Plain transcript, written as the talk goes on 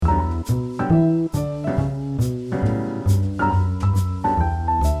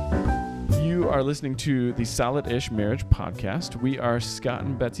are listening to the Solid-ish Marriage Podcast. We are Scott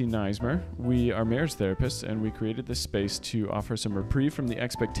and Betsy Neismer. We are marriage therapists, and we created this space to offer some reprieve from the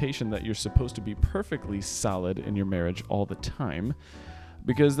expectation that you're supposed to be perfectly solid in your marriage all the time,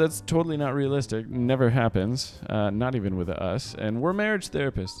 because that's totally not realistic. Never happens, not even with us, and we're marriage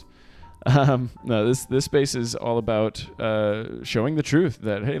therapists. No, this space is all about showing the truth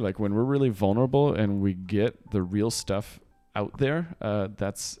that, hey, like when we're really vulnerable and we get the real stuff out there,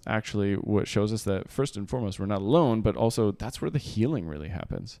 that's actually what shows us that first and foremost we're not alone, but also that's where the healing really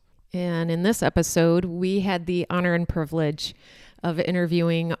happens. And in this episode, we had the honor and privilege of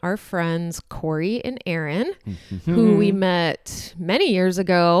interviewing our friends Corey and Erin, who we met many years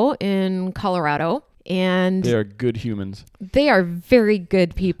ago in Colorado. And they are good humans. They are very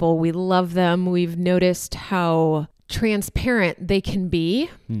good people. We love them. We've noticed how transparent they can be.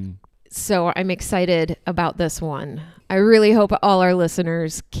 So I'm excited about this one. I really hope all our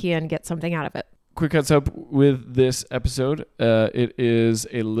listeners can get something out of it. Quick heads up with this episode. It is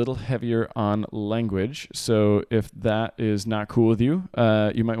a little heavier on language. So if that is not cool with you,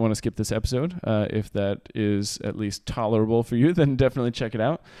 you might want to skip this episode. If that is at least tolerable for you, then definitely check it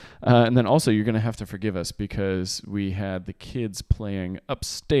out. And then also you're going to have to forgive us because we had the kids playing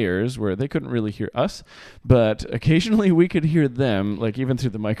upstairs where they couldn't really hear us, but occasionally we could hear them, like even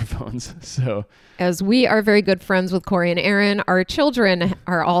through the microphones. So as we are very good friends with Corey and Erin, our children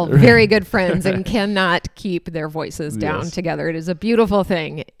are all very good friends and cannot keep their voices down together. It is a beautiful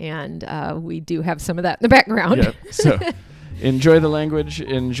thing, and we do have some of that in the background. Yep. So enjoy the language,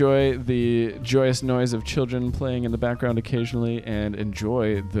 enjoy the joyous noise of children playing in the background occasionally, and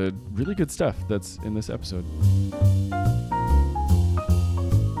enjoy the really good stuff that's in this episode.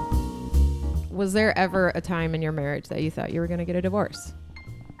 Was there ever a time in your marriage that you thought you were going to get a divorce?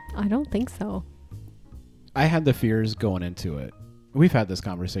 I don't think so. I had the fears going into it. We've had this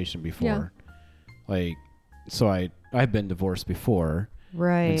conversation before. Yeah. Like, so I've been divorced before.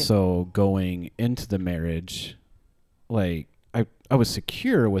 Right. And so going into the marriage, like I was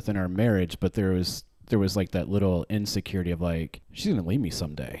secure within our marriage, but there was like that little insecurity of like, she's going to leave me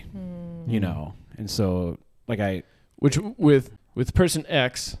someday, you know? And so like which with person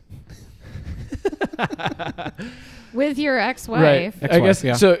X, with your ex-wife. right. Ex-wife, I guess,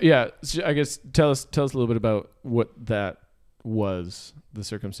 yeah. so yeah, so I guess tell us a little bit about what that was, the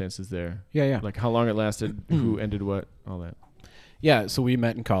circumstances there. Yeah. Like how long it lasted, who ended what, all that. Yeah. So we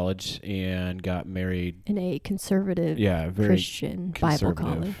met in college and got married. In a conservative Very Christian Bible conservative.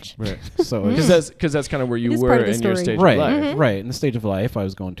 college. Right. So Because that's kind of where you were in your stage right, of life. Right. In the stage of life, I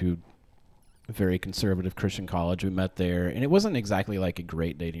was going to a very conservative Christian college. We met there, and it wasn't exactly like a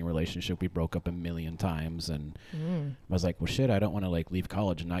great dating relationship. We broke up a million times, and I was like, well, shit, I don't want to like leave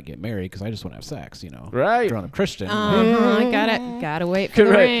college and not get married because I just want to have sex, you know. Right. Grown up Christian. Gotta wait for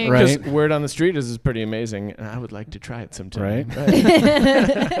the ring. Because Right. word on the street is pretty amazing, and I would like to try it sometime.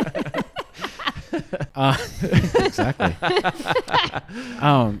 Right. Exactly.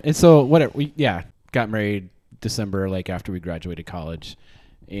 And so whatever, we got married December, like after we graduated college,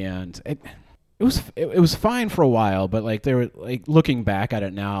 and it was fine for a while, but like there were like looking back at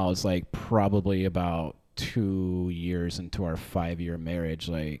it now, it's like probably about 2 years into our 5-year marriage,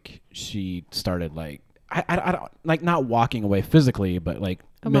 like she started like I don't like not walking away physically, but like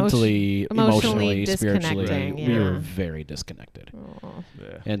mentally, emotionally, spiritually, we were very disconnected.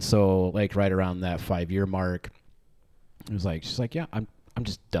 Yeah. And so like right around that 5-year mark, it was like she's like, yeah, I'm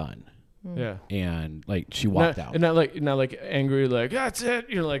just done. Yeah. And like she walked out. And not like angry, like that's it.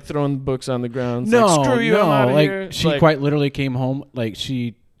 You're like throwing books on the ground. It's No, like, screw you, I'm out of like here. she quite literally came home. Like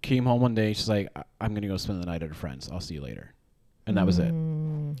she came home one day. She's like, I'm gonna go spend the night at her friend's. I'll see you later. And that was it.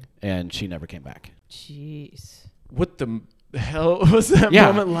 And she never came back. Jeez. What the hell was that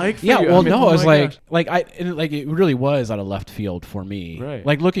moment like for you? Well, I mean, no, it was gosh. it really was out of left field for me. Right.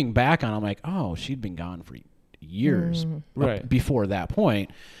 Like looking back on it, I'm like, oh, she'd been gone for years Right. before that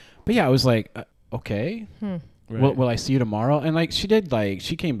point. But yeah, I was like, okay, Right. will I see you tomorrow? And like she did, like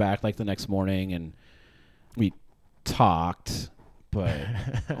she came back like the next morning and we talked, but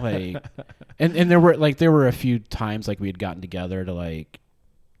like, and there were a few times like we had gotten together to like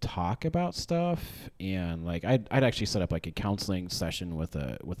talk about stuff, and like I'd actually set up like a counseling session with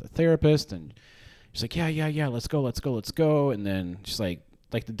a therapist, and she's like, yeah, let's go. And then she's like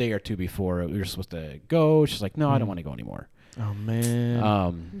the day or two before we were supposed to go, she's like, no, I don't want to go anymore. Oh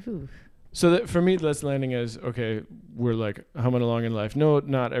man. So that for me, that's landing as, okay, we're like humming along in life. No,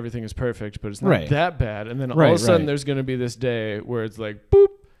 not everything is perfect, but it's not that bad. And then all of a sudden there's going to be this day where it's like, boop,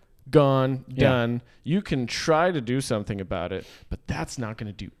 gone, done. You can try to do something about it, but that's not going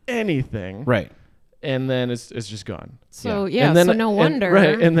to do anything. Right. and then it's just gone. So And then, so no wonder.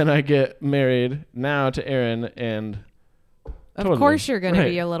 And then I get married now to Erin, and of course you're going to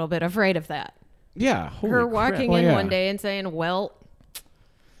be a little bit afraid of that. Yeah. Her walking in one day and saying, well,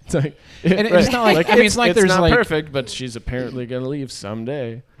 it's like, And it's not like, I mean, it's like there's not like perfect, but she's apparently going to leave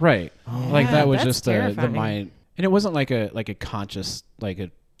someday. Right. Like that was that's just the terrifying. mind. And it wasn't like a conscious, like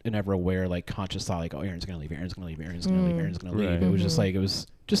an ever aware, like conscious thought, like, oh, Erin's going to leave, Erin's going to leave, Erin's going to leave, Erin's going to leave. Right. It was just like, it was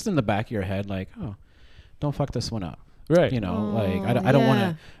just in the back of your head, like, oh, don't fuck this one up. Right. You know, like I don't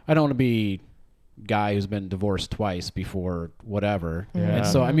want to be guy who's been divorced twice before whatever. Yeah. And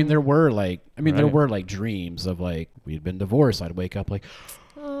so, I mean, there were like, there Right. were like dreams of like, we'd been divorced. I'd wake up like,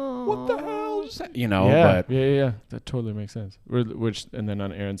 what the hell is that? You know, Yeah, but yeah. That totally makes sense. Which, and then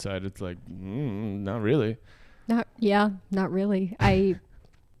on Erin's side, it's like, not really. Not really.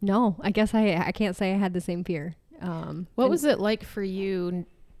 No, I guess I can't say I had the same fear. what was it like for you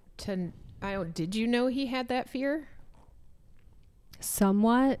did you know he had that fear?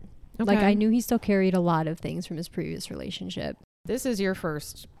 Somewhat. Like I knew he still carried a lot of things from his previous relationship. This is your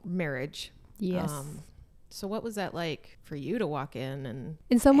first marriage. Yes. So what was that like for you to walk in and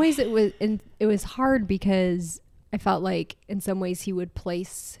In some ways it was hard because I felt like in some ways he would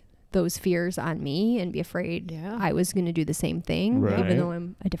place those fears on me and be afraid I was going to do the same thing, Right. even though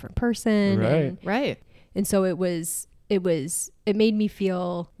I'm a different person. Right. right? And so it made me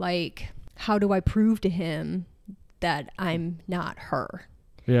feel like, how do I prove to him that I'm not her?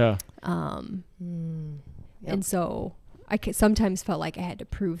 Yeah. And so I sometimes felt like I had to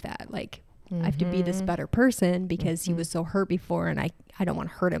prove that, like I have to be this better person because he was so hurt before, and I don't want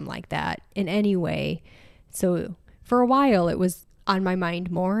to hurt him like that in any way. So for a while it was on my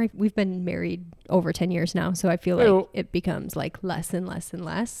mind more. We've been married over 10 years now, so I feel like it becomes like less and less and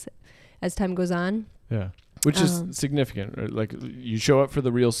less as time goes on. Yeah. Which is significant. Right? Like you show up for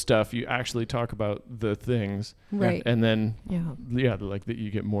the real stuff. You actually talk about the things. Right. And then, Yeah. like that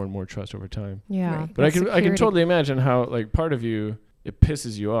you get more and more trust over time. Yeah. Right. But I can totally imagine how like part of you, it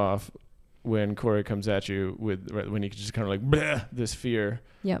pisses you off when Corey comes at you when you just kind of like bleh, this fear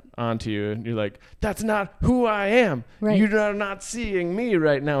onto you, and you're like, that's not who I am. Right. You are not seeing me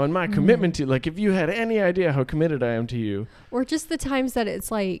right now and my commitment to you. Like if you had any idea how committed I am to you. Or just the times that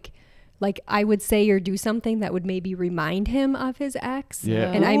it's like I would say or do something that would maybe remind him of his ex.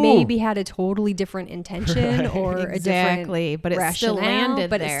 Yeah. And I maybe had a totally different intention or a Exactly, different but it still rationale, landed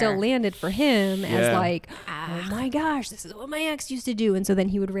but it still there. landed for him as Yeah. like, oh my gosh, this is what my ex used to do. And so then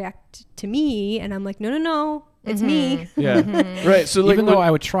he would react to me and I'm like, no, it's me. Yeah. Right. So like even though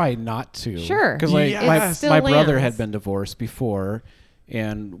I would try not to. Sure. Because like Yes. Still my brother lands. had been divorced before.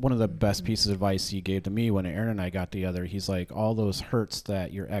 And one of the best pieces of advice he gave to me when Erin and I got together, he's like, all those hurts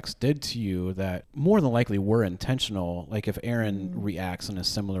that your ex did to you that more than likely were intentional. Like if Erin reacts in a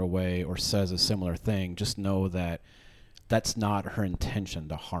similar way or says a similar thing, just know that that's not her intention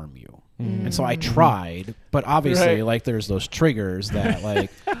to harm you. And so I tried, but obviously like there's those triggers that like.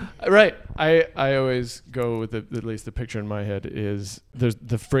 Right. I always go with at least the picture in my head is there's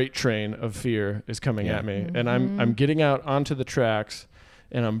the freight train of fear is coming at me, and I'm getting out onto the tracks.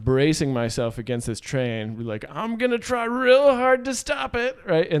 And I'm bracing myself against this train, like I'm gonna try real hard to stop it,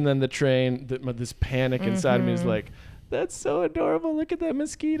 right? And then the train, this panic inside of me is like, "That's so adorable! Look at that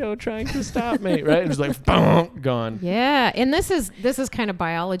mosquito trying to stop me!" Right? It's like, boom, gone. Yeah, and this is kind of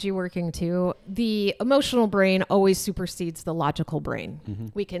biology working too. The emotional brain always supersedes the logical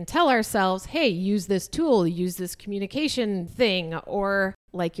brain. We can tell ourselves, "Hey, use this tool, use this communication thing," or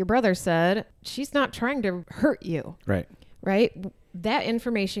like your brother said, "She's not trying to hurt you." Right? That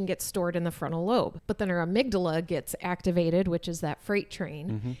information gets stored in the frontal lobe, but then our amygdala gets activated, which is that freight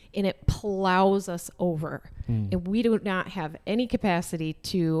train, and it plows us over. And we do not have any capacity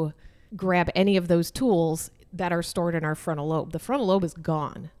to grab any of those tools that are stored in our frontal lobe. The frontal lobe is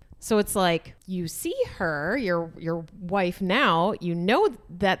gone. So it's like you see her, your wife now, you know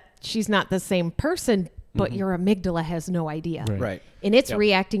that she's not the same person, but your amygdala has no idea. Right. And it's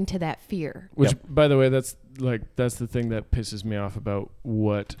reacting to that fear. Which, by the way, that's the thing that pisses me off about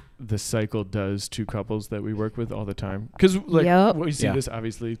what the cycle does to couples that we work with all the time. Because we see this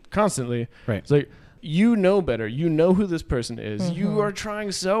obviously constantly. Right. It's like, you know better. You know who this person is. You are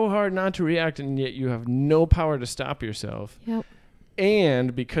trying so hard not to react, and yet you have no power to stop yourself. Yep.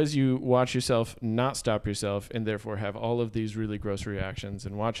 And because you watch yourself not stop yourself and therefore have all of these really gross reactions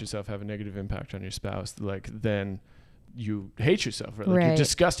and watch yourself have a negative impact on your spouse, like then you hate yourself, right? Like you're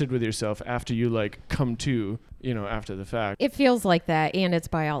disgusted with yourself after you like come to, after the fact. It feels like that, and it's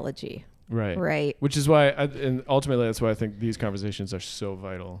biology. Right. Right. Which is why, and ultimately that's why I think these conversations are so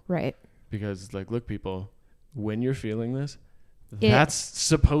vital. Right. Because it's like, look, people, when you're feeling this, That's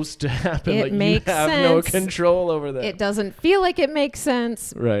supposed to happen. It Like makes you have no sense. control over that. It doesn't feel like it makes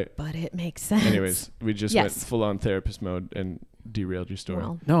sense, Right. but it makes sense. Anyways, we just Yes. went full on therapist mode and derailed your story.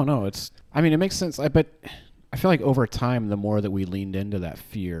 Well, No, it makes sense. But I feel like over time, the more that we leaned into that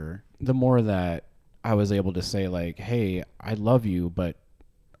fear, the more that I was able to say like, hey, I love you, but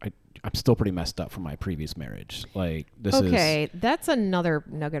I'm still pretty messed up from my previous marriage. Like this is. okay, that's another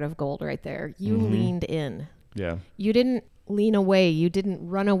nugget of gold right there. You leaned in. Yeah. You didn't lean away. You didn't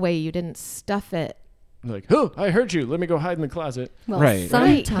run away. You didn't stuff it. Like, oh, I heard you. Let me go hide in the closet. Well, Right.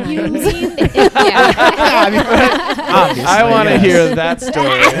 sometimes. You leaned in. Yeah. Obviously, I want to yes. hear that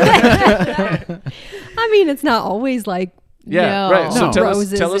story. I mean, it's not always like, Yeah, No. right. So No. tell us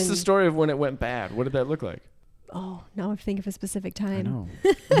Roses the and- story of when it went bad. What did that look like? oh, now I have to think of a specific I time.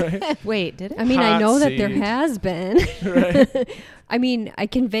 know. Wait, did it? I mean, I Hot know that there seat. has been. Right. I mean, I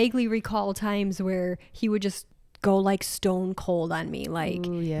can vaguely recall times where he would just go like stone cold on me. Like,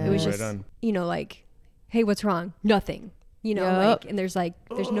 Ooh, yeah. it was Right just, on. like, hey, what's wrong? Nothing. Yep. Yup. And there's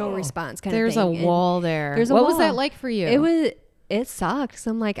no response kind There's of a thing. And wall there. there's a what was wall. that like for you? it sucks.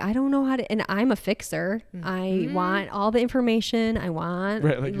 I'm like, I don't know how to, and I'm a fixer. I want all the information. I want,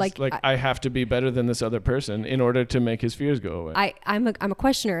 Right. Like I have to be better than this other person in order to make his fears go away. I'm a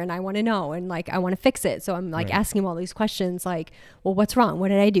questioner and I want to know and like I want to fix it. So I'm like Right. asking him all these questions like, well, what's wrong? What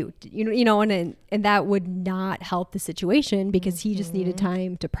did I do? And that would not help the situation because he just needed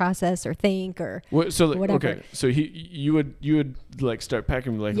time to process or think or So whatever. okay, so you would like start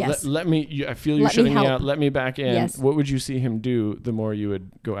packing like Yes. let me. I feel you Let me shutting me help. out. Let me back in. Yes. What would you see him do? The more you would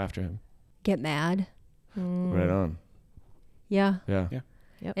go after him. get mad. Right on. Yeah. Yeah.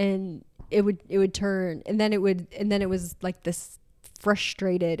 Yeah. And it would turn and then it was like this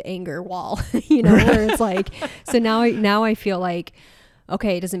frustrated anger wall, where it's like, so now I feel like,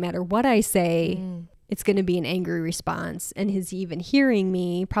 okay, it doesn't matter what I say, it's going to be an angry response. And is he even hearing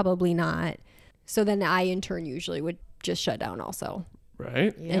me? Probably not. So then I in turn usually would just shut down also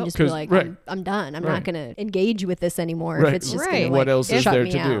Right. and just be 'Cause- like, right. I'm done. I'm Right. not going to engage with this anymore. Right. If it's just Right. going to What else is shut there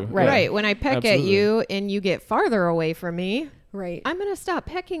me to out. do? Right. Right. When I peck Absolutely. at you and you get farther away from me, Right. I'm going to stop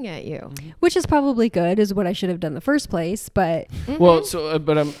pecking at you. Which is probably good is what I should have done in the first place. But Well, so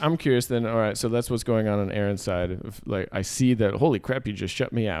but I'm curious then. All right, so that's what's going on Erin's side. If, like I see that, holy crap, you just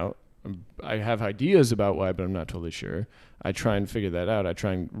shut me out. I have ideas about why, but I'm not totally sure. I try and figure that out. I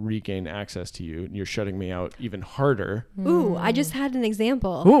try and regain access to you, and you're shutting me out even harder. ooh, I just had an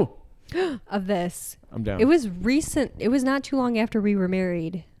example Ooh, of this. I'm down. It was recent. It was not too long after we were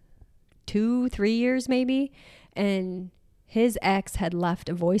married, 2-3 years maybe, and his ex had left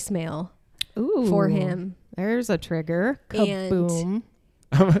a voicemail Ooh. for him. There's a trigger. And- Kaboom.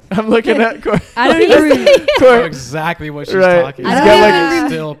 I'm looking at Corey. I don't even. I know exactly what she's Right. talking He's about. got like It a-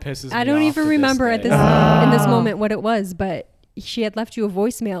 still pisses me I don't off even to remember this at day. this in this moment what it was, but she had left you a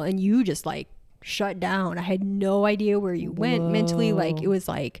voicemail and you just like shut down. I had no idea where you went mentally. Like it was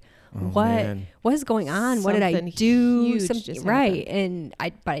like, what man. is going on? What did I Something do? huge Something just right? And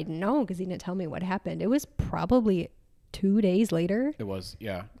but I didn't know because he didn't tell me what happened. It was probably 2 days later, It was,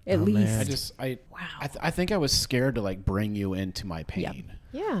 yeah. at Oh, least. man. I think I was scared to like bring you into my pain.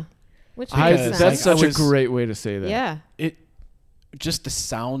 Yeah. Which I, makes Because, that's sense. such I a was- great way to say that. Yeah. It just the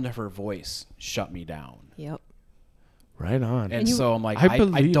sound of her voice shut me down. Yep. Right on. And so I'm like, I I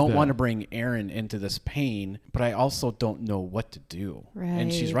believe don't that. want to bring Erin into this pain, but I also don't know what to do.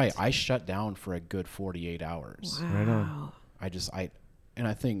 And she's right. I shut down for a good 48 hours. Wow. Right on.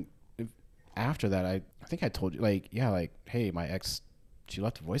 I think after that, I think I told you, like, yeah, like, hey, my ex, she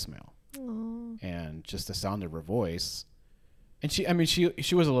left a voicemail. And just the sound of her voice. And she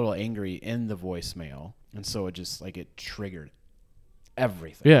was a little angry in the voicemail. And so it just, like, it triggered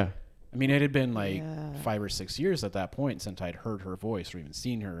everything. Yeah. I mean, it had been like 5 or 6 years at that point since I'd heard her voice or even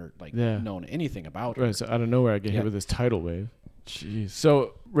seen her, like, known anything about her. Right. So out of nowhere, I get hit with this tidal wave. Jeez.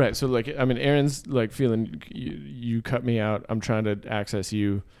 So right. So like, I mean, Erin's like feeling you cut me out. I'm trying to access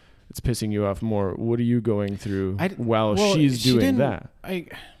you. It's pissing you off more. What are you going through while she's she doing didn't- that?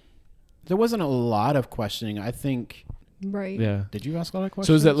 There wasn't a lot of questioning. I think. Right. Yeah. Did you ask a lot of questions?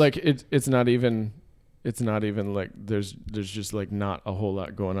 So is that like it's not even like there's just like not a whole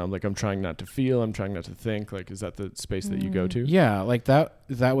lot going on. Like I'm trying not to feel. I'm trying not to think. Like is that the space that you go to? Yeah, like that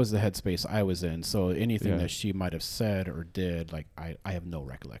was the headspace I was in. So anything Yeah. that she might have said or did, like I have no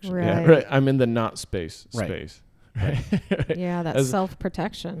recollection. Right. Yeah. Right. I'm in the not space. Right. Space. Right. Yeah, that's As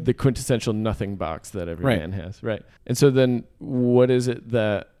self-protection. The quintessential nothing box that every Right. man has. Right. And so then what is it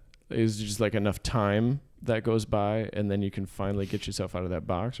that is just like enough time that goes by and then you can finally get yourself out of that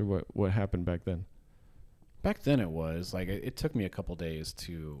box, or what happened back then? Back then it was like it took me a couple days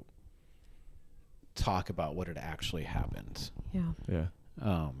to talk about what had actually happened. Yeah.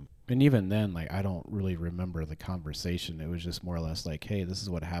 And even then, like, I don't really remember the conversation. It was just more or less like, hey, this is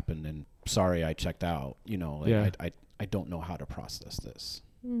what happened, and sorry I checked out. You know, like, I don't know how to process this.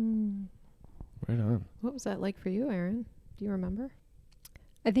 Right on. What was that like for you, Erin? Do you remember?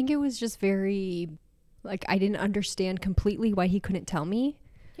 I think it was just very, like, I didn't understand completely why he couldn't tell me.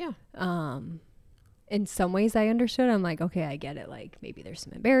 Yeah. In some ways I understood. I'm like, okay, I get it. Like, maybe there's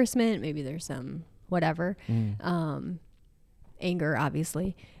some embarrassment, maybe there's some whatever. Anger,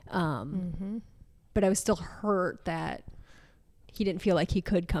 obviously. But I was still hurt that he didn't feel like he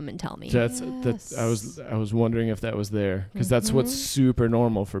could come and tell me. That's I was wondering if that was there, because that's what's super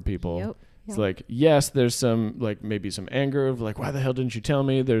normal for people. Yep. It's like, yes, there's some, like, maybe some anger of like, why the hell didn't you tell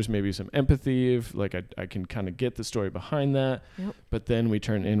me? There's maybe some empathy of like, I can kind of get the story behind that. Yep. But then we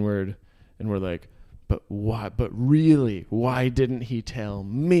turn inward and we're like, but why? But really, why didn't he tell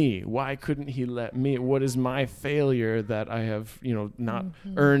me? Why couldn't he let me? What is my failure that I have, not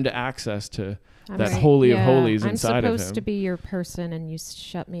earned access to that holy of holies inside of him? I'm supposed to be your person, and you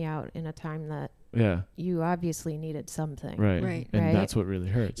shut me out in a time that you obviously needed something. Right. And that's what really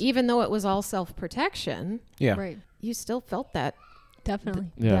hurts. Even though it was all self-protection, Right. you still felt that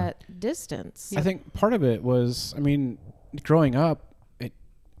Definitely. that distance. I think part of it was, I mean, growing up,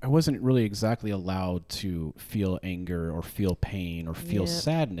 I wasn't really exactly allowed to feel anger or feel pain or feel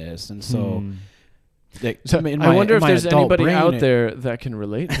sadness. And so, I wonder if there's anybody out there that can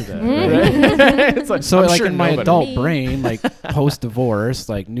relate to that. Right? It's like, so, I'm like, sure in my nobody. adult brain, like, post-divorce,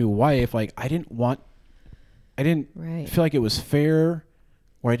 like, new wife, like, I didn't feel like it was fair,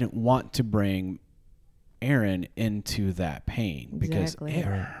 or I didn't want to bring Erin into that pain because it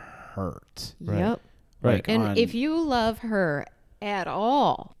hurt. Right. Yep. Right. Like, And if you love her at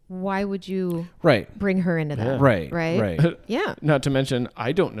all, why would you bring her into that? Right. Yeah. Not to mention,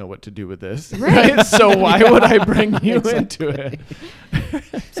 I don't know what to do with this. Right. So why would I bring you into it?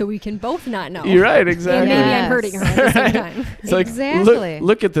 So we can both not know. You're right, And exactly. maybe Yes. I'm hurting her at the same time. It's like, Exactly.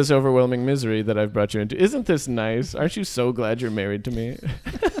 look at this overwhelming misery that I've brought you into. Isn't this nice? Aren't you so glad you're married to me?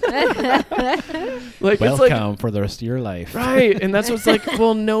 Like, welcome it's like, for the rest of your life. right. And that's what's like,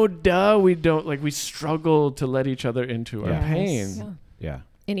 well, no, duh. We don't, like, we struggle to let each other into our pain. Yeah.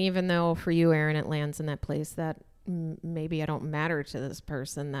 And even though for you, Erin, it lands in that place that maybe I don't matter to this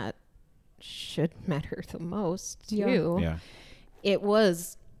person that should matter the most to you. Yeah. It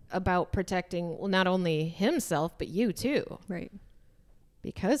was about protecting, well, not only himself, but you too. Right.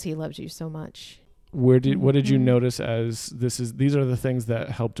 Because he loves you so much. What did you notice as these are the things that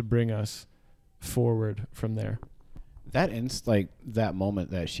helped bring us forward from there? That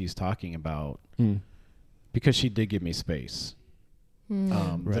moment that she's talking about, because she did give me space.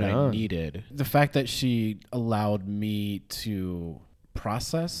 That I needed. The fact that she allowed me to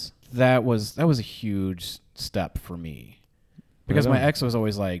process, that was a huge step for me. Because my ex was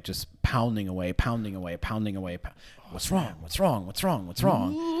always like just pounding away. What's wrong?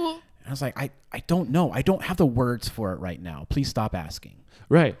 And I was like, I don't know. I don't have the words for it right now. Please stop asking.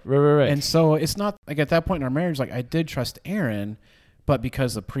 Right. And so it's not like at that point in our marriage, like, I did trust Erin, but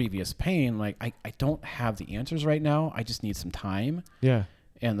because of previous pain, like, I don't have the answers right now. I just need some time. Yeah.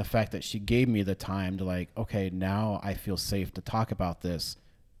 And the fact that she gave me the time to, like, okay, now I feel safe to talk about this.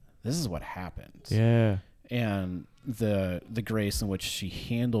 This is what happened. Yeah. And the grace in which she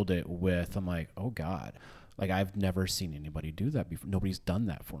handled it with, I'm like, oh God, like, I've never seen anybody do that before. Nobody's done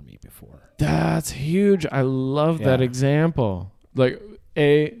that for me before. That's huge. I love that example. Like,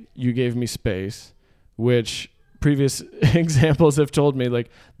 you gave me space, which previous examples have told me, like,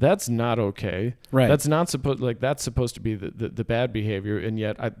 that's not okay. Right. That's not that's supposed to be the bad behavior. And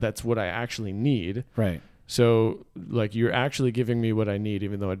yet that's what I actually need. Right. So, like, you're actually giving me what I need,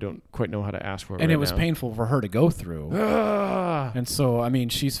 even though I don't quite know how to ask for it. And right it was now. painful for her to go through. And so, I mean,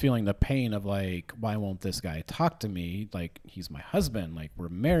 she's feeling the pain of, like, why won't this guy talk to me? Like, he's my husband. Like, we're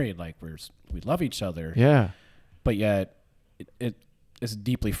married. Like, we love each other. Yeah. But yet, it as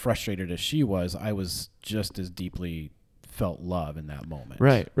deeply frustrated as she was, I was just as deeply felt love in that moment.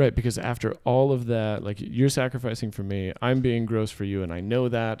 Right. Because after all of that, like, you're sacrificing for me, I'm being gross for you, and I know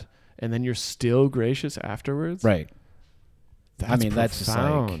that. And then you're still gracious afterwards? Right. That's profound. That's just,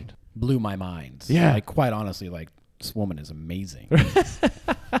 like, blew my mind. Yeah. Like, quite honestly, like, this woman is amazing.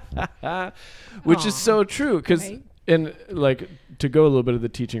 Which is so true. Because, and, like, to go a little bit of the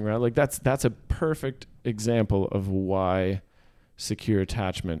teaching route, like, that's a perfect example of why secure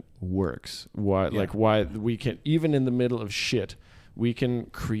attachment works. Why we can, even in the middle of shit, we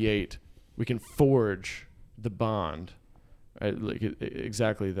can forge the bond. Right? Like,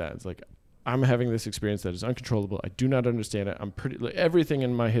 exactly that. It's like, I'm having this experience that is uncontrollable. I do not understand it. Everything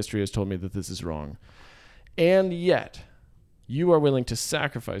in my history has told me that this is wrong. And yet, you are willing to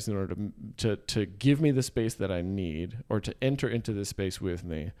sacrifice in order to give me the space that I need, or to enter into this space with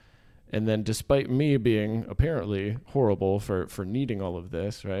me. And then despite me being apparently horrible for needing all of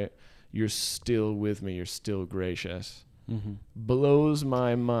this, right, you're still with me. You're still gracious. Mm-hmm. Blows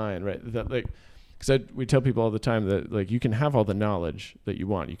my mind, right? That, like, because we tell people all the time that, like, you can have all the knowledge that you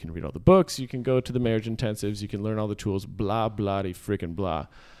want. You can read all the books. You can go to the marriage intensives. You can learn all the tools, blah, blah-de freaking blah.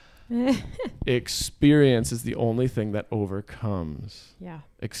 Experience is the only thing that overcomes. Yeah.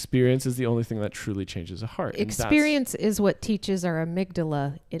 Experience is the only thing that truly changes a heart. Experience is what teaches our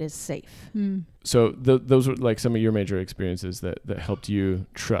amygdala it is safe. So those were like some of your major experiences that helped you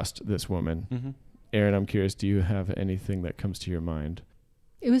trust this woman. Mm-hmm. Erin, I'm curious, do you have anything that comes to your mind?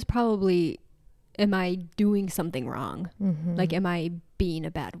 It was probably, am I doing something wrong? Mm-hmm. Like, am I being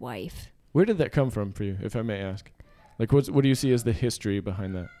a bad wife? Where did that come from for you, if I may ask? Like, what do you see as the history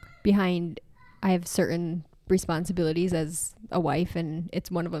behind that? I have certain responsibilities as a wife, and it's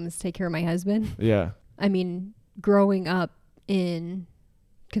one of them is to take care of my husband. Yeah. I mean, growing up in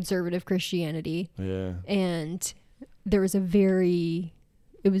conservative Christianity, and there was it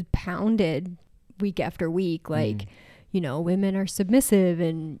was pounded week after week, like, women are submissive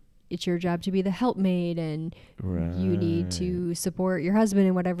and it's your job to be the helpmate, and you need to support your husband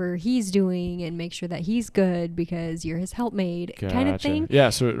in whatever he's doing and make sure that he's good because you're his helpmate. Gotcha. Kind of thing. Yeah.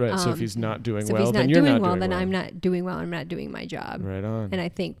 So so if he's not doing well, then you're not doing well. Then I'm not doing well. I'm not doing my job. Right on. And I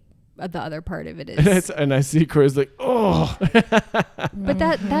think the other part of it is, and I see Corey's like, oh. But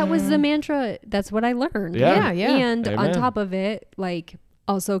that was the mantra. That's what I learned. Yeah. And Amen. on top of it, like,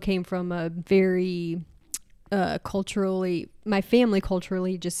 also came from a very culturally, my family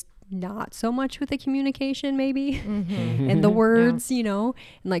culturally just not so much with the communication, maybe, and the words, and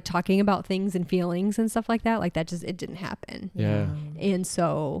like talking about things and feelings and stuff like that. Like, that just, it didn't happen. Yeah. And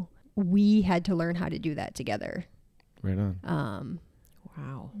so we had to learn how to do that together. Right on.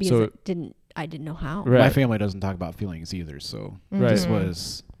 Wow. Because I didn't know how. Right. My family doesn't talk about feelings either, so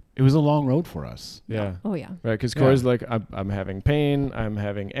it was a long road for us. Yeah. Oh yeah. Right, because Corey's like, I'm having pain, I'm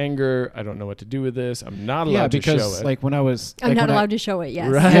having anger, I don't know what to do with this. I'm not allowed to show it. Yeah, because like when I was, I'm not allowed to show it.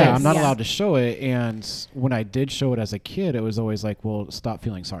 Yes. Right. Yeah, I'm not allowed to show it, and when I did show it as a kid, it was always like, well, stop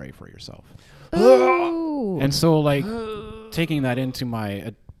feeling sorry for yourself. Ooh. And so, like, taking that into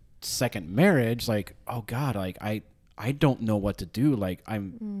my second marriage, like, oh God, like I don't know what to do. Like,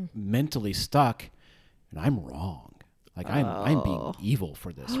 I'm mentally stuck, and I'm wrong. Like, I'm being evil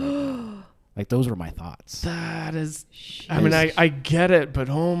for this right now. Like, those were my thoughts. That is, I mean, I get it, but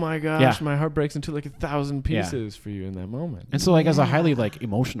oh my gosh, my heart breaks into like 1,000 pieces for you in that moment. And so, like, as a hihighly like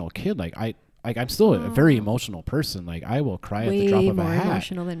emotional kid, like I'm still a very emotional person. Like, I will cry at the drop of a hat. Way more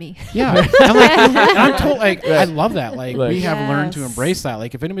emotional than me. Yeah. I'm told, like, I love that. Like, we have learned to embrace that.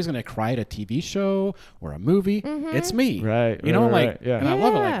 Like, if anybody's going to cry at a TV show or a movie, it's me. Right. You know, like, yeah. and I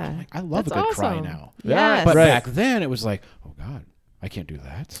love it. Like, I love That's a good cry awesome. now. Yes. But back then, it was like, oh God, I can't do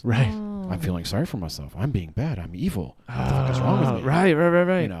that. Right. I'm feeling sorry for myself. I'm being bad. I'm evil. What the fuck is wrong with me?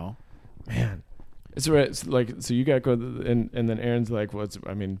 Right. You know? Man. It's right. It's like, so you got to go, and then Erin's like,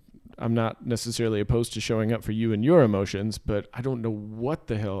 I'm not necessarily opposed to showing up for you and your emotions, but I don't know what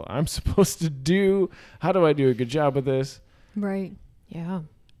the hell I'm supposed to do. How do I do a good job with this? Right. Yeah.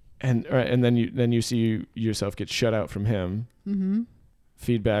 And then you see yourself get shut out from him. Mm-hmm.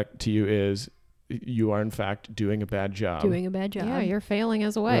 Feedback to you is you are in fact doing a bad job. Yeah, you're failing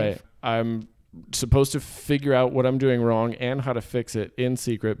as a wife. Right. I'm supposed to figure out what I'm doing wrong and how to fix it in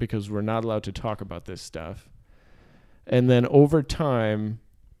secret because we're not allowed to talk about this stuff. And then over time,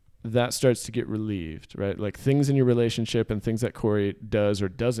 that starts to get relieved, right? Like, things in your relationship and things that Corey does or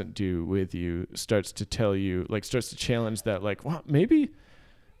doesn't do with you starts to tell you, like, starts to challenge that, like, well, maybe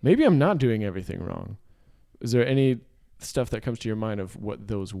I'm not doing everything wrong. Is there any stuff that comes to your mind of what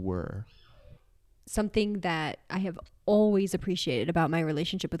those were? Something that I have always appreciated about my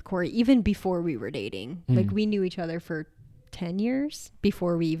relationship with Corey, even before we were dating. Like, we knew each other for 10 years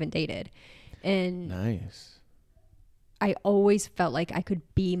before we even dated. And nice. I always felt like I could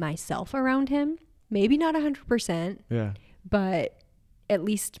be myself around him. Maybe not 100%. Yeah. But at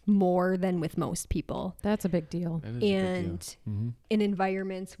least more than with most people. That's a big deal. That is a big deal. And in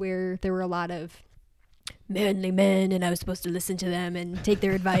environments where there were a lot of manly men and I was supposed to listen to them and take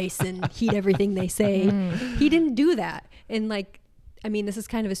their advice and heed everything they say, he didn't do that. And, like, I mean, this is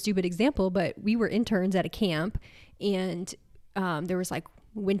kind of a stupid example, but we were interns at a camp, and there was like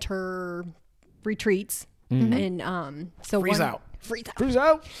winter retreats. And so Freeze out. Freeze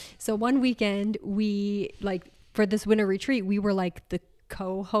out. So one weekend, we, like, for this winter retreat, we were like the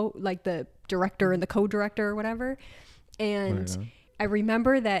like the director and the co-director or whatever. And Right on. I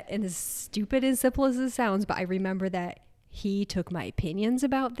remember that, and as stupid and simple as it sounds, but I remember that he took my opinions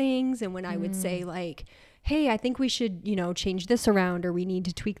about things. And when I would say like, hey, I think we should, change this around, or we need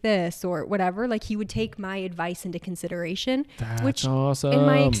to tweak this or whatever, like he would take my advice into consideration. That's which awesome. in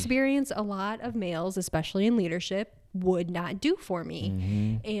my experience, a lot of males, especially in leadership, would not do for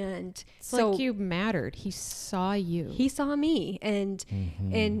me. And It's so like you mattered. He saw you. he saw me.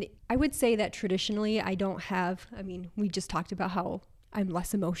 And I would say that traditionally I don't have, we just talked about how I'm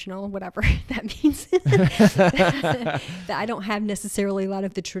less emotional, whatever that means. That I don't have necessarily a lot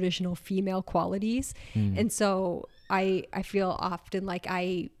of the traditional female qualities. And so I feel often like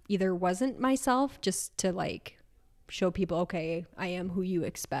I either wasn't myself just to like show people, okay, I am who you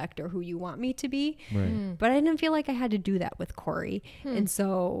expect or who you want me to be. Right. But I didn't feel like I had to do that with Corey. And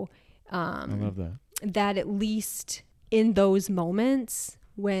so I love that. that at least in those moments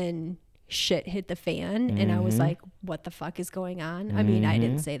when shit hit the fan and I was like, what the fuck is going on? I mean, I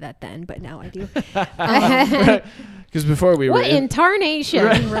didn't say that then, but now I do. Because before we were what in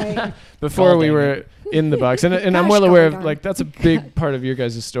tarnation? Right. before we were in the box, and I'm Gosh well aware of darn. like that's a big part of your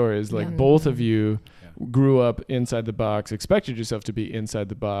guys' story is like both of you grew up inside the box, expected yourself to be inside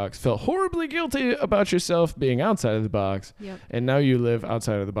the box, felt horribly guilty about yourself being outside of the box, Yep. and now you live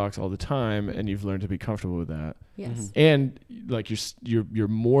outside of the box all the time, and you've learned to be comfortable with that. Yes. And like you're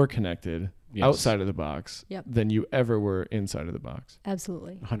more connected Yes. outside of the box Yep. than you ever were inside of the box.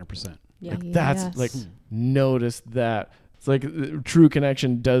 Absolutely. 100%. Yeah. Like that's Yes. like notice that it's like true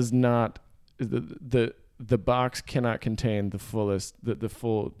connection does not the box cannot contain the fullest the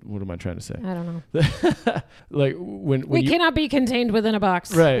full what am I trying to say? I don't know. Like when We you cannot be contained within a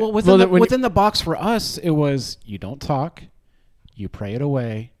box. right. Well, within, when within the box for us, it was you don't talk, you pray it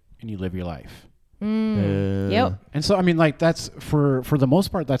away, and you live your life. Yep. And so, I mean, like that's for the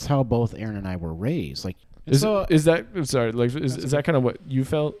most part, that's how both Erin and I were raised. Like, and is so that I'm sorry, like is that kind of what you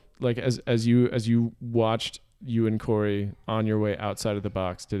felt like as you watched you and Corey on your way outside of the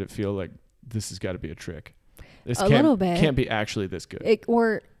box? Did it feel like this has got to be a trick? This A little bit. Can't be actually this good. It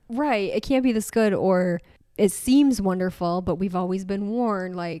can't be this good, or it seems wonderful, but we've always been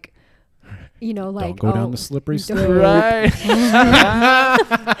warned, like, like, don't go down the slippery don't- slope. Right.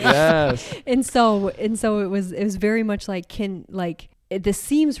 Yes. And so it was very much like, this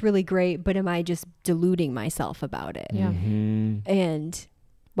seems really great, but am I just deluding myself about it? Yeah. Mhm. And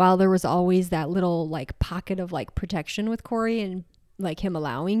while there was always that little like pocket of like protection with Corey and like him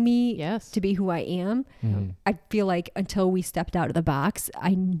allowing me Yes. to be who I am, Mhm. I feel like until we stepped out of the box,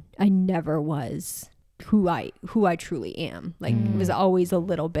 I never was who I truly am. Like it was always a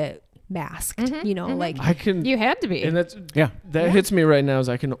little bit masked, like I can You had to be. and that Yeah. hits me right now is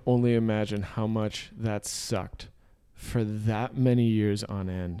I can only imagine how much that sucked for that many years on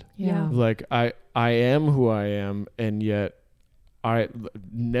end. yeah. Like I am who I am, and yet I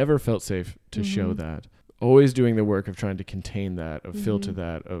never felt safe to show that. Always doing the work of trying to contain that, of filter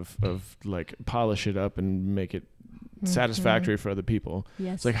that, of like polish it up and make it satisfactory for other people.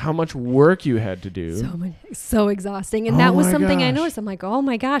 yes. It's like how much work you had to do. So exhausting. And Oh that was my something I gosh. noticed. I'm like, oh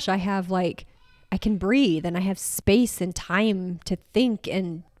my gosh, I can breathe and I have space and time to think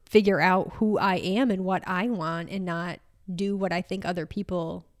and figure out who I am and what I want and not do what I think other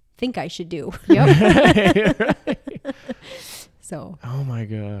people think I should do. Yep. So Oh my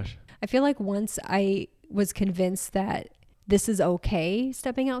gosh. I feel like once I was convinced that this is okay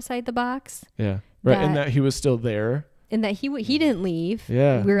stepping outside the box Yeah. Right. And That- that he was still there. and that he didn't leave.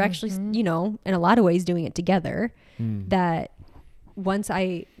 Yeah. We were actually, in a lot of ways doing it together. That once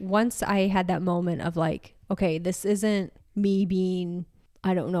I had that moment of like, okay, this isn't me being,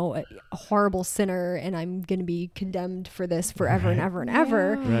 I don't know, a horrible sinner and I'm going to be condemned for this forever and ever and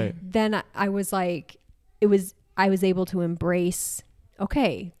ever. Right. Then I was like, I was able to embrace,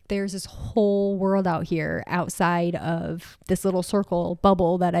 okay, there's this whole world out here outside of this little circle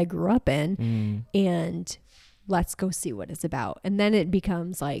bubble that I grew up in. And let's go see what it's about. And then it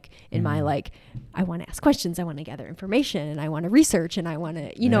becomes like in my like, I want to ask questions, I want to gather information, and I want to research, and I want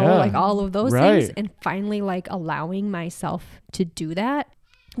to, like all of those things. Right. And finally like allowing myself to do that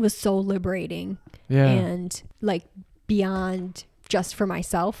was so liberating. Yeah. And like beyond just for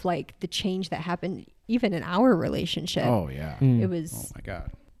myself, like the change that happened even in our relationship. Oh yeah. It Oh was my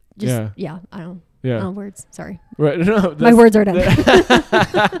God. just, Yeah. I don't Yeah. know words. Sorry. Right. No, My words are done.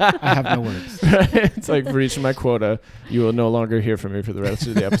 I have no words. It's like reaching my quota. You will no longer hear from me for the rest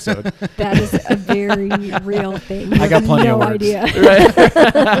of the episode. That is a very real thing. You I got have plenty of no words. idea.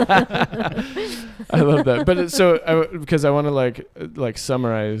 I love that. But because I want to like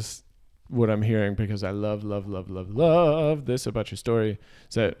summarize what I'm hearing, because I love this about your story,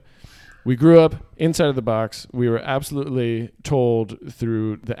 is that we grew up inside of the box. We were absolutely told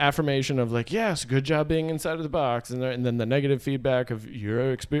through the affirmation of like, yes, good job being inside of the box. And then the negative feedback of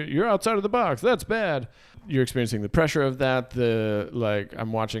you're outside of the box. That's bad. You're experiencing the pressure of that.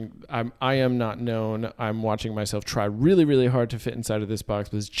 I am not known. I'm watching myself try really, really hard to fit inside of this box,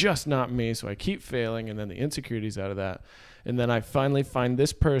 but it's just not me. So I keep failing. And then the insecurities out of that. And then I finally find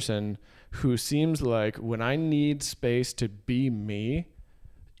this person who seems like when I need space to be me,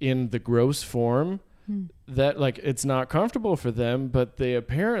 in the gross form, that like it's not comfortable for them, but they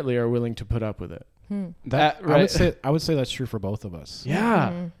apparently are willing to put up with it. That right? I would say that's true for both of us.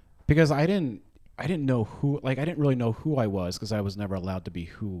 Yeah. Because I didn't know who, like I didn't really know who I was, because I was never allowed to be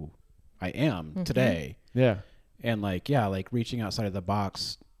who I am today. Yeah. And like reaching outside of the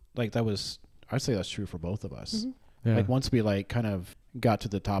box, like I'd say that's true for both of us. Yeah. Like once we like kind of got to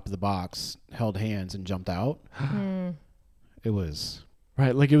the top of the box, held hands and jumped out, it was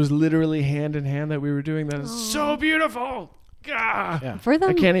right. Like it was literally hand in hand that we were doing that. It's so beautiful. Yeah. For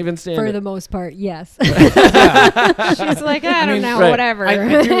them, I can't even stand for it. the most part, yes. She's like, I don't know, right. whatever.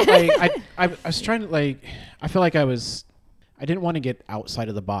 I was trying to like, I feel like I didn't want to get outside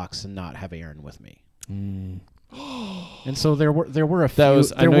of the box and not have Erin with me. And so there were a few.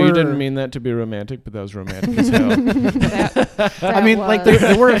 I know you didn't mean that to be romantic, but that was romantic as hell. I mean, like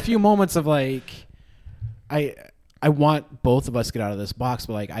there were a few moments of like, I want both of us to get out of this box,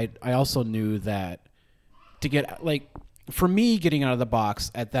 but like I also knew that to get like, for me getting out of the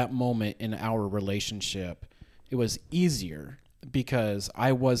box at that moment in our relationship, it was easier because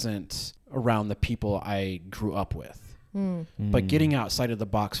I wasn't around the people I grew up with. But getting outside of the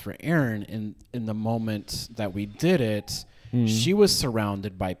box for Erin in the moment that we did it, she was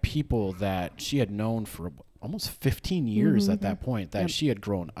surrounded by people that she had known for almost 15 years at that point, that she had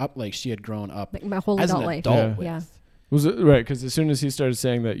grown up like my whole as adult an life. adult with. Yeah. Was it right? Because as soon as he started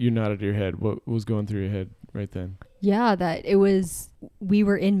saying that, you nodded your head. What was going through your head right then? Yeah, we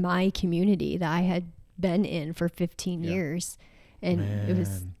were in my community that I had been in for 15 years. And it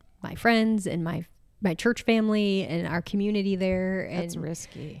was my friends and my church family and our community there. And That's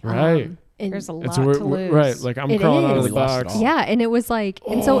risky. Right. And There's a And lot so to lose. right, like I'm It crawling out of is. the We lost it box. all. yeah, and it was like,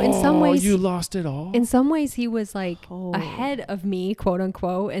 and so in some ways, you lost it all. in some ways he was like Oh. ahead of me, quote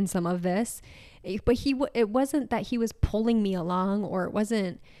unquote, in some of this, but it wasn't that he was pulling me along, or it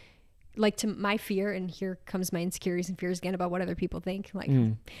wasn't like, to my fear, and here comes my insecurities and fears again about what other people think, like,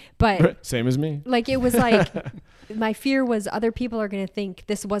 but Same as me. like it was like my fear was other people are going to think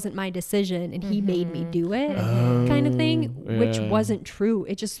this wasn't my decision and he made me do it, kind of thing, which yeah. wasn't true.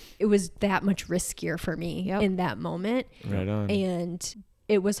 It was that much riskier for me in that moment. Right on. And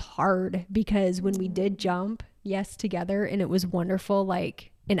it was hard because when we did jump, together, and it was wonderful,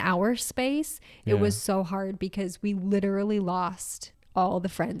 like in our space, it was so hard because we literally lost all the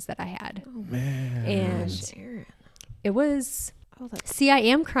friends that I had. Man. And Erin. it was, Oh, that's see, I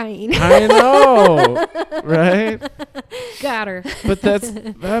am crying. I know, right? got her. But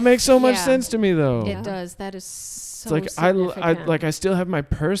that makes so much Yeah. sense to me, though. Yeah. It does. That is so It's like significant. I still have my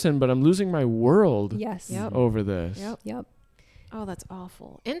person, but I'm losing my world Yes. Yep. over this. Yep. Oh, that's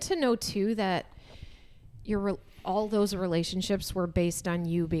awful. And to know too that all those relationships were based on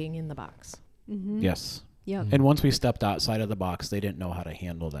you being in the box. Mm-hmm. Yes. Yep. And once we stepped outside of the box, they didn't know how to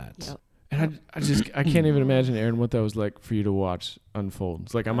handle that. Yep. And I can't even imagine, Erin, what that was like for you to watch unfold.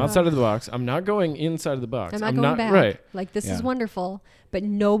 It's like I'm outside of the box. I'm not going inside of the box. I'm not going back. Right. Like, this is Yeah. wonderful, but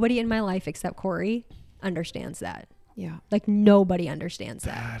nobody in my life except Corey understands that. Yeah. Like, nobody understands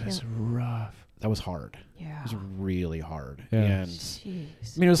that. That is rough. That was hard. Yeah. It was really hard. Yeah. And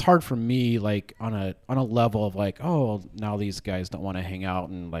Jeez. I mean, it was hard for me, like on a level of like, oh, now these guys don't want to hang out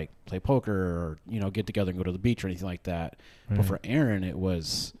and like play poker or, get together and go to the beach or anything like that. Right. But for Erin, it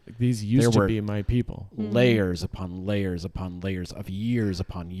was These used There to were- be my people. layers upon layers upon layers of years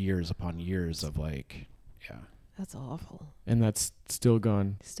upon years upon years of like, yeah. That's awful. And that's still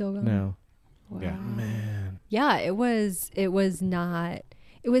gone Still going. now. Wow. Yeah. Man. Yeah, it was not.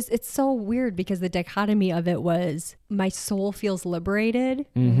 It's so weird because the dichotomy of it was my soul feels liberated,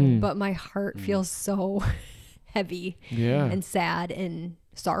 Mm-hmm. but my heart feels so heavy Yeah. and sad and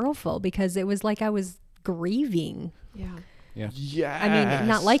sorrowful because it was like I was grieving. Yeah. Yeah. I mean,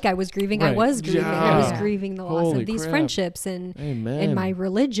 not like I was grieving. I Right. was grieving. I was Yeah. grieving the loss Holy of these crap. friendships and Amen. my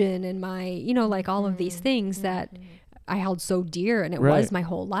religion and my, like all of these things that I held so dear, and it Right. was my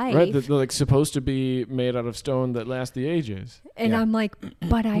whole life. Right, they're like supposed to be made out of stone that last the ages. And Yeah. I'm like,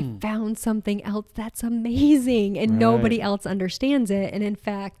 but I found something else that's amazing, and nobody Right. else understands it. And in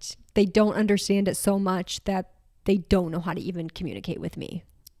fact, they don't understand it so much that they don't know how to even communicate with me.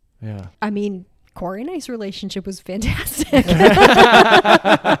 Yeah. I mean, Corey and I's relationship was fantastic.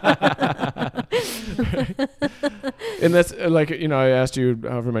 And that's like, I asked you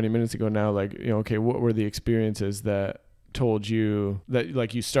however many minutes ago now, like, okay, what were the experiences that told you that,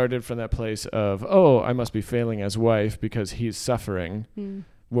 like, you started from that place of, oh, I must be failing as wife because he's suffering.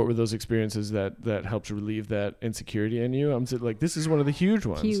 What were those experiences that helped relieve that insecurity in you? I'm like, this is one of the huge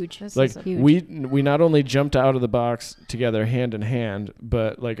ones. Huge. Like, huge. we not only jumped out of the box together hand in hand,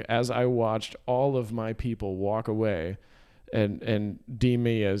 but like, as I watched all of my people walk away and deem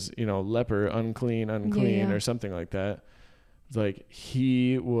me as, leper, unclean, or something like that. Like,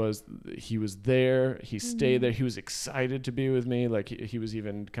 he was there. He stayed there. He was excited to be with me. Like, he was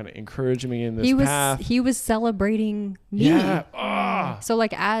even kind of encouraging me in this path. He was celebrating me. Yeah. So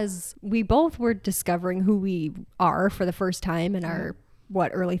like, as we both were discovering who we are for the first time in our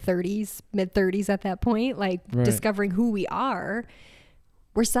early 30s, mid 30s at that point, like discovering who we are,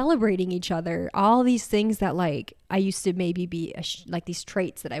 we're celebrating each other. All these things that, like, I used to maybe be like these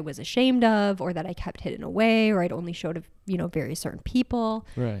traits that I was ashamed of, or that I kept hidden away, or I'd only showed to, very certain people.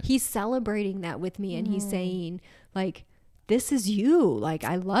 Right. He's celebrating that with me, and he's saying, like, this is you. Like,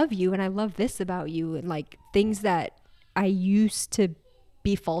 I love you, and I love this about you, and like things that I used to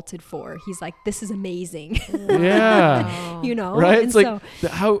be faulted for. He's like, this is amazing. Yeah. Right. And it's like,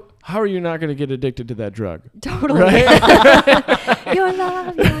 how are you not going to get addicted to that drug? Totally. Right? Your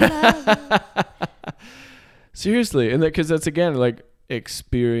love. Seriously. And because that's, again, like,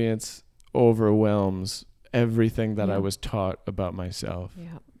 experience overwhelms everything that I was taught about myself.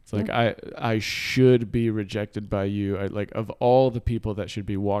 Yeah. It's like, I should be rejected by you. Like, of all the people that should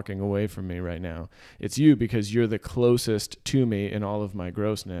be walking away from me right now, it's you, because you're the closest to me in all of my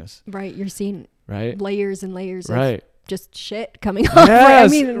grossness. Right. You're seeing layers and layers of just shit coming off. Right? I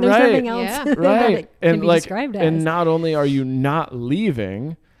mean, there's nothing else that can be described as. And not only are you not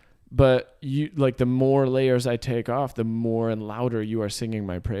leaving, but you, like, the more layers I take off, the more and louder you are singing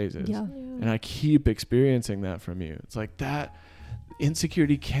my praises. Yeah. And I keep experiencing that from you. It's like, that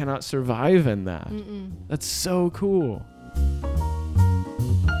insecurity cannot survive in that. That's so cool.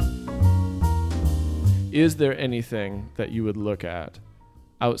 Is there anything that you would look at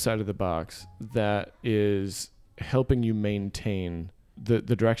outside of the box that is helping you maintain the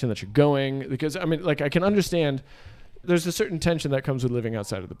direction that you're going? Because, I mean, like, I can understand there's a certain tension that comes with living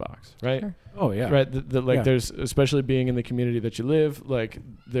outside of the box, right? Sure. Oh yeah. Right. There's, especially being in the community that you live, like,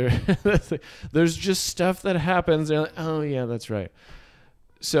 there's just stuff that happens. And like, oh yeah, that's right.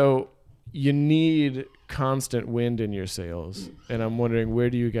 So you need constant wind in your sails. And I'm wondering,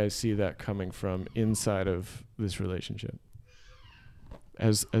 where do you guys see that coming from inside of this relationship?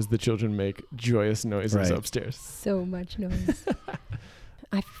 As the children make joyous noises upstairs. So much noise.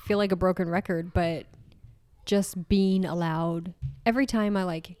 I feel like a broken record, but just being allowed, every time I,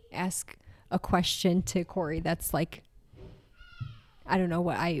 like, ask a question to Corey that's, like, I don't know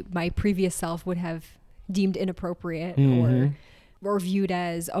what my previous self would have deemed inappropriate, or viewed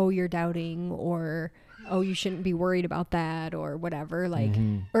as, oh, you're doubting, or, oh, you shouldn't be worried about that, or whatever, like,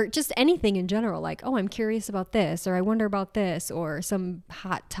 or just anything in general, like, oh, I'm curious about this, or I wonder about this, or some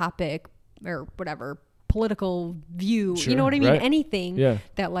hot topic, or whatever, political view. Sure, you know what I mean? right. Anything Yeah.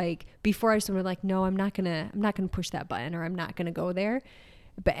 that, like, before I just would, like, no, I'm not gonna push that button, or I'm not gonna go there.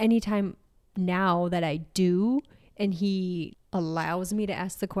 But anytime now that I do, and he allows me to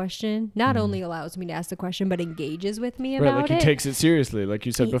ask the question, not only allows me to ask the question, but engages with me about like, it. he takes it seriously, like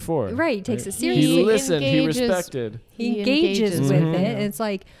you said before. Right, he takes it seriously. He listened, he engages. respected. He engages with Mhm. it, and it's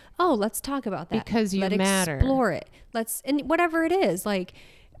like, oh, let's talk about that. Because you Let's matter. explore it. And whatever it is, like,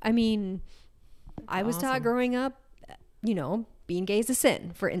 I mean, I was taught awesome. growing up, being gay is a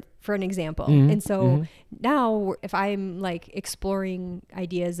sin, for an example. And so now, if I'm, like, exploring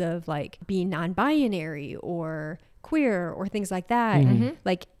ideas of, like, being non-binary or queer or things like that,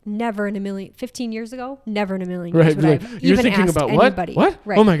 like, never in a million, 15 years ago, never in a million years would I have You're even thinking asked about anybody. what?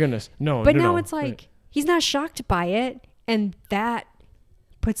 Right. Oh my goodness. No. But no, now no. it's like, he's not shocked by it, and that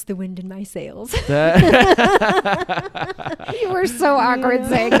puts the wind in my sails. You were so awkward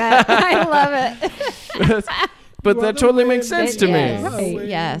saying that. I love it. But that totally makes sense to Yes. me. Right.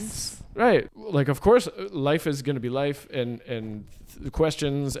 Yes. Right. Like, of course, life is going to be life, and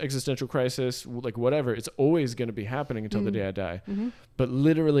questions, existential crisis, like, whatever, it's always going to be happening until the day I die. But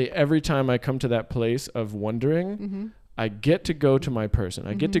literally every time I come to that place of wondering, I get to go to my person.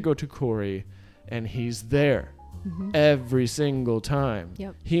 I get to go to Corey, and he's there every single time.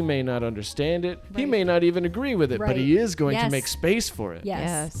 Yep. He may not understand it. He Right. may not even agree with it, but Right. he is going to Yes. make space for it.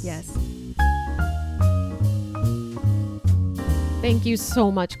 Yes. Yes. Thank you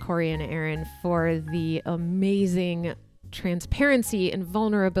so much, Corey and Erin, for the amazing transparency and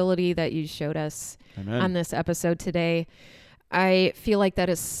vulnerability that you showed us Amen. on this episode today. I feel like that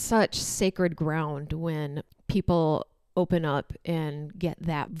is such sacred ground when people open up and get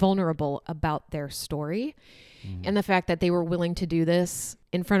that vulnerable about their story. And the fact that they were willing to do this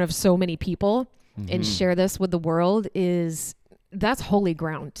in front of so many people and share this with the world that's holy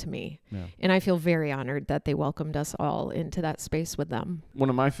ground to me. Yeah. And I feel very honored that they welcomed us all into that space with them. One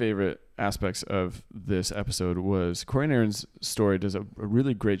of my favorite aspects of this episode was Corey and Erin's story does a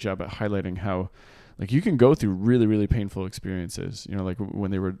really great job at highlighting how like you can go through really, really painful experiences, you know, like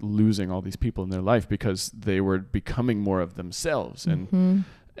when they were losing all these people in their life because they were becoming more of themselves.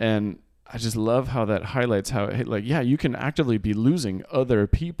 And I just love how that highlights how, like, yeah, you can actively be losing other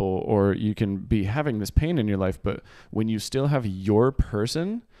people or you can be having this pain in your life. But when you still have your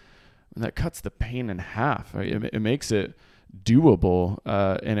person, that cuts the pain in half. Right? It makes it doable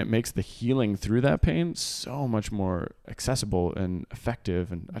and it makes the healing through that pain so much more accessible and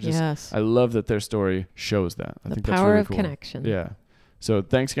effective. And I love that their story shows that. I think the that's power really of cool. connection. Yeah. So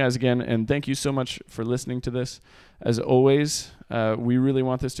thanks, guys, again. And thank you so much for listening to this. As always, we really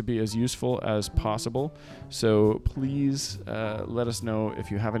want this to be as useful as possible. So please let us know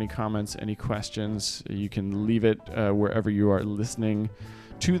if you have any comments, any questions. You can leave it wherever you are listening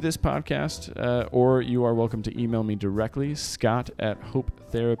to this podcast, or you are welcome to email me directly,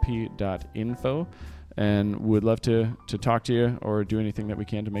 scott@hopetherapy.info, and would love to talk to you or do anything that we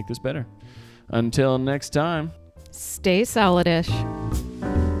can to make this better. Until next time. Stay solidish.